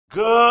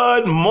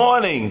Good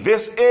morning.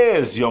 This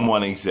is your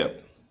morning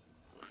sip.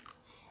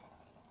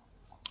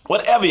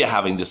 Whatever you're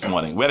having this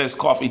morning, whether it's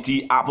coffee,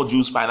 tea, apple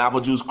juice,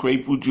 pineapple juice,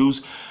 grapefruit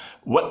juice,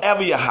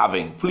 whatever you're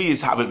having,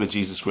 please have it with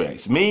Jesus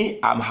Christ. Me,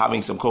 I'm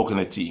having some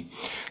coconut tea.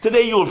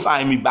 Today you'll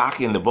find me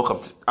back in the book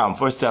of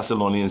 1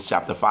 Thessalonians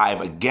chapter 5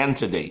 again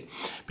today,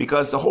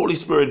 because the Holy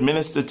Spirit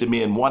ministered to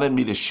me and wanted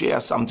me to share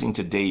something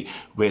today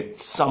with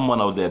someone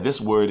out there. This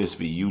word is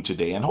for you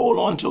today, and hold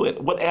on to it.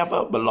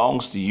 Whatever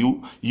belongs to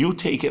you, you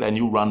take it and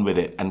you run with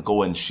it and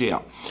go and share.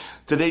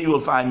 Today you will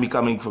find me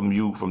coming from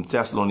you from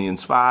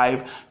Thessalonians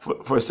 5,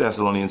 1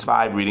 Thessalonians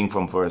 5, reading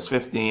from verse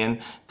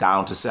 15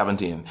 down to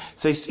 17.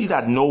 Say, see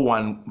that no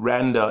one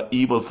render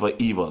evil for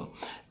evil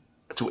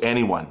to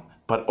anyone,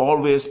 but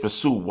always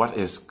pursue what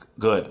is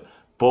good,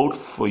 both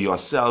for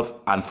yourself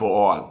and for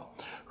all,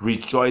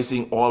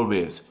 rejoicing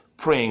always,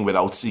 praying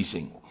without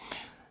ceasing.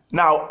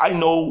 Now, I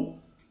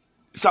know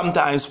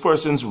sometimes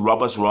persons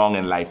rub us wrong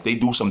in life. They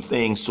do some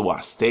things to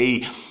us.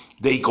 They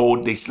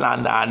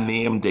slander our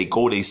name, they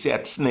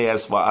set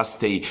snares for us,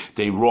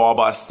 they rob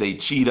us, they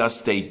cheat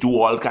us, they do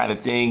all kind of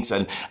things,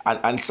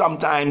 and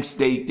sometimes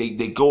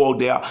they go out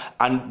there,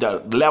 and the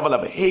level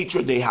of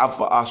hatred they have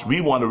for us, we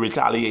want to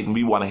retaliate and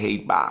we want to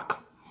hate back.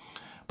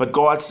 But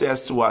God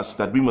says to us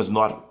that we must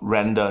not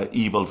render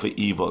evil for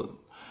evil.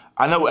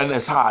 I know, and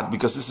it's hard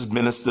because this is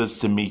ministers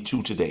to me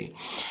too today.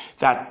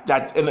 That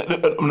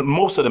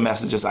most of the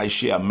messages I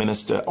share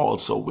minister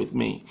also with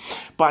me.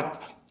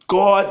 But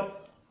God,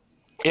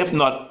 if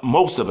not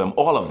most of them,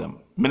 all of them,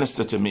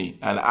 minister to me.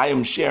 And I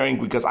am sharing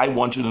because I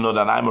want you to know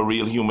that I'm a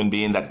real human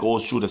being that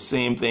goes through the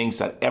same things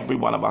that every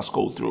one of us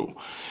go through.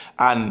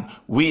 And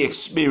we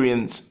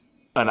experience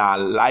in our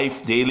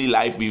life, daily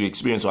life, we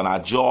experience on our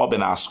job,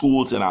 in our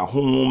schools, in our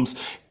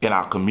homes, in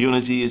our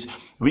communities.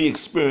 We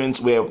experience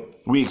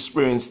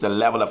the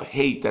level of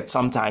hate that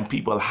sometimes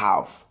people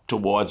have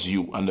towards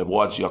you and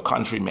towards your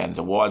countrymen,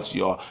 towards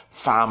your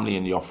family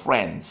and your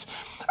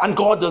friends. And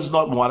God does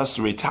not want us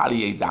to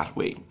retaliate that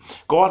way.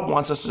 God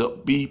wants us to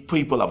be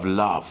people of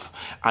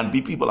love and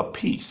be people of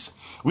peace.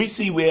 We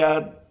see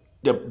where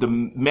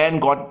the men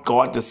got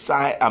God to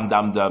sign,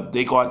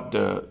 they got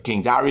the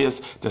King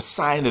Darius to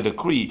sign a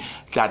decree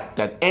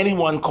that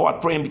anyone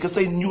caught praying, because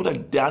they knew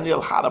that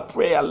Daniel had a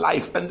prayer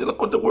life. And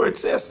look what the word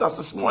says to us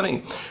this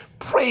morning: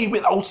 pray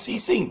without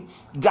ceasing.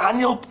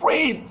 Daniel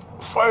prayed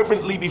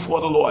fervently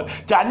before the Lord.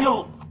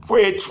 Daniel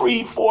prayed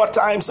 3-4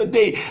 times a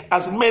day,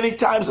 as many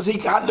times as he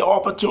had the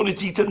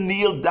opportunity to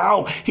kneel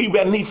down.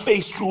 When he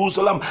faced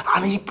Jerusalem,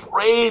 and he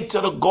prayed to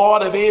the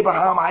God of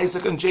Abraham,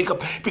 Isaac, and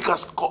Jacob,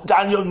 because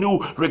Daniel knew,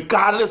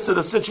 regardless of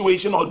the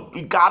situation or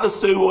regardless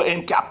they were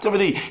in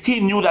captivity, he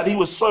knew that he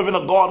was serving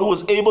a God who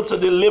was able to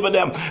deliver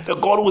them, the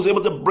God who was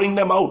able to bring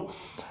them out.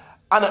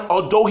 And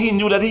although he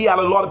knew that he had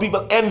a lot of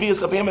people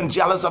envious of him and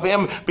jealous of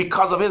him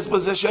because of his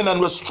position, and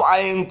was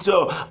trying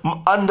to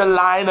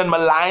underline and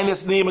malign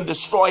his name and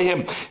destroy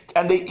him,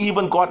 and they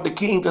even got the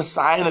king to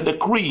sign a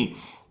decree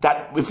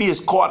that if he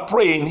is caught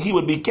praying, he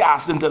would be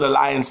cast into the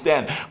lion's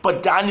den.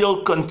 But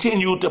Daniel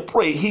continued to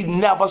pray. He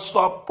never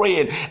stopped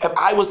praying. If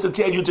I was to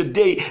tell you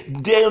today,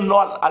 dare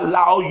not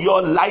allow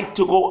your light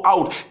to go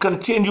out.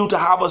 Continue to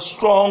have a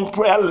strong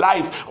prayer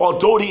life.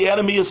 Although the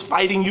enemy is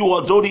fighting you,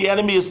 although the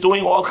enemy is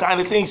doing all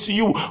kinds of things to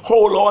you,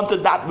 hold on to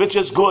that which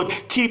is good.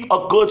 Keep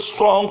a good,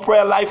 strong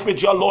prayer life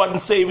with your Lord and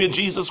Savior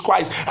Jesus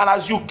Christ. And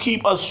as you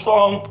keep a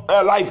strong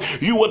prayer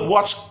life, you would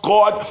watch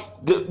God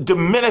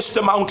diminish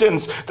the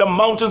mountains. The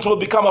mountains will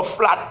become a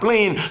flat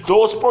plain.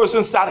 Those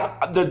persons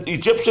that the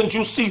Egyptians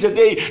you see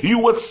today, you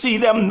would see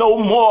them no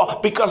more,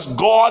 because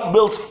God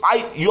will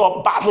fight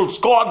your battles.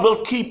 God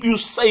will keep you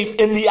safe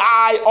in the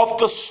eye of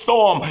the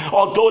storm.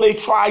 Although they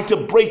try to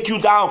break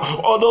you down,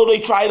 although they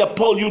try to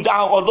pull you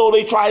down, although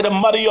they try to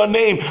muddy your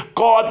name,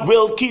 God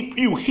will keep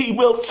you. He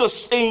will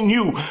sustain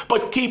you.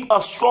 But keep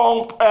a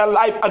strong prayer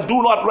life, and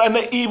do not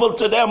render evil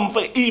to them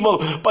for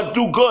evil, but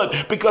do good,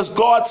 because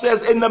God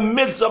says in the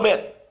midst of it,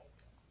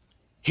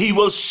 he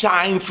will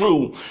shine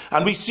through.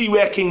 And we see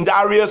where King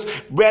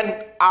Darius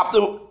went after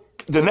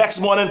the next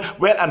morning,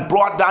 went and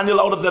brought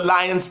Daniel out of the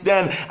lion's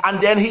den,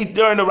 and then he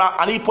turned around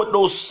and he put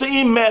those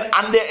same men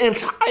and their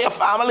entire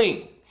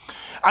family.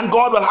 And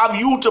God will have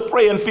you to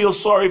pray and feel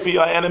sorry for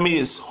your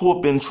enemies who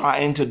have been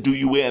trying to do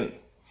you in.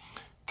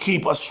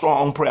 Keep a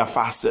strong prayer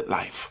fasted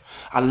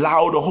life.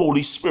 Allow the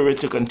Holy Spirit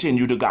to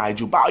continue to guide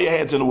you. Bow your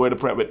heads in a word of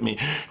prayer with me.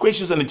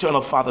 Gracious and eternal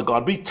Father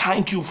God, we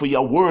thank you for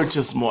your word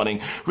this morning.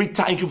 We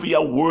thank you for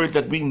your word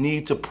that we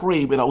need to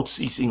pray without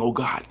ceasing, oh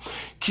God.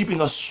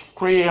 Keeping a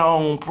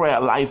strong prayer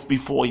life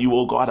before you,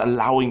 oh God,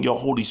 allowing your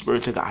Holy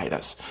Spirit to guide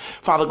us.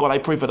 Father God, I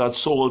pray for that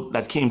soul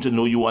that came to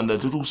know you on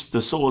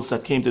the souls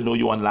that came to know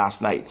you on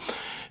last night.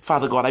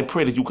 Father God, I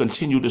pray that you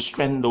continue to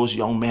strengthen those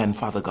young men,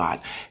 Father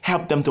God.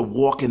 Help them to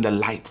walk in the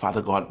light,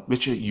 Father God.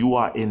 Richard, you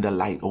are in the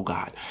light, oh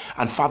God.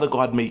 And Father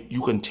God, may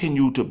you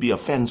continue to be a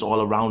fence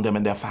all around them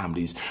and their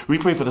families. We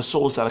pray for the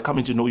souls that are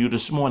coming to know you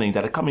this morning,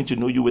 that are coming to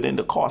know you within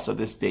the course of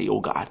this day, oh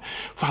God.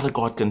 Father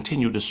God,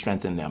 continue to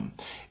strengthen them.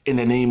 In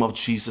the name of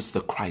Jesus the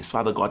Christ,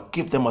 Father God,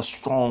 give them a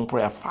strong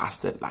prayer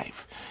fasted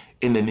life.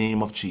 in the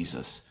name of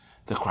Jesus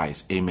the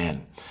Christ.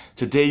 Amen.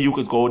 Today you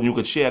could go and you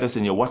could share this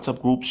in your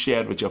WhatsApp group,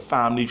 share it with your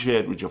family,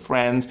 share it with your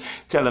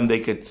friends. Tell them they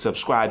could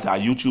subscribe to our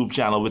YouTube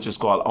channel, which is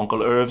called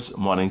Uncle Irv's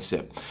Morning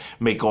Sip.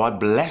 May God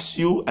bless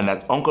you. And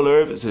that Uncle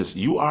Irv is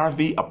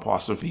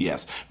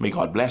URV''S. May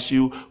God bless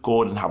you.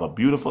 Go and have a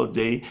beautiful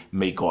day.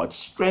 May God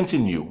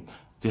strengthen you.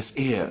 This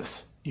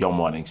is your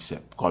Morning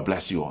Sip. God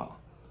bless you all.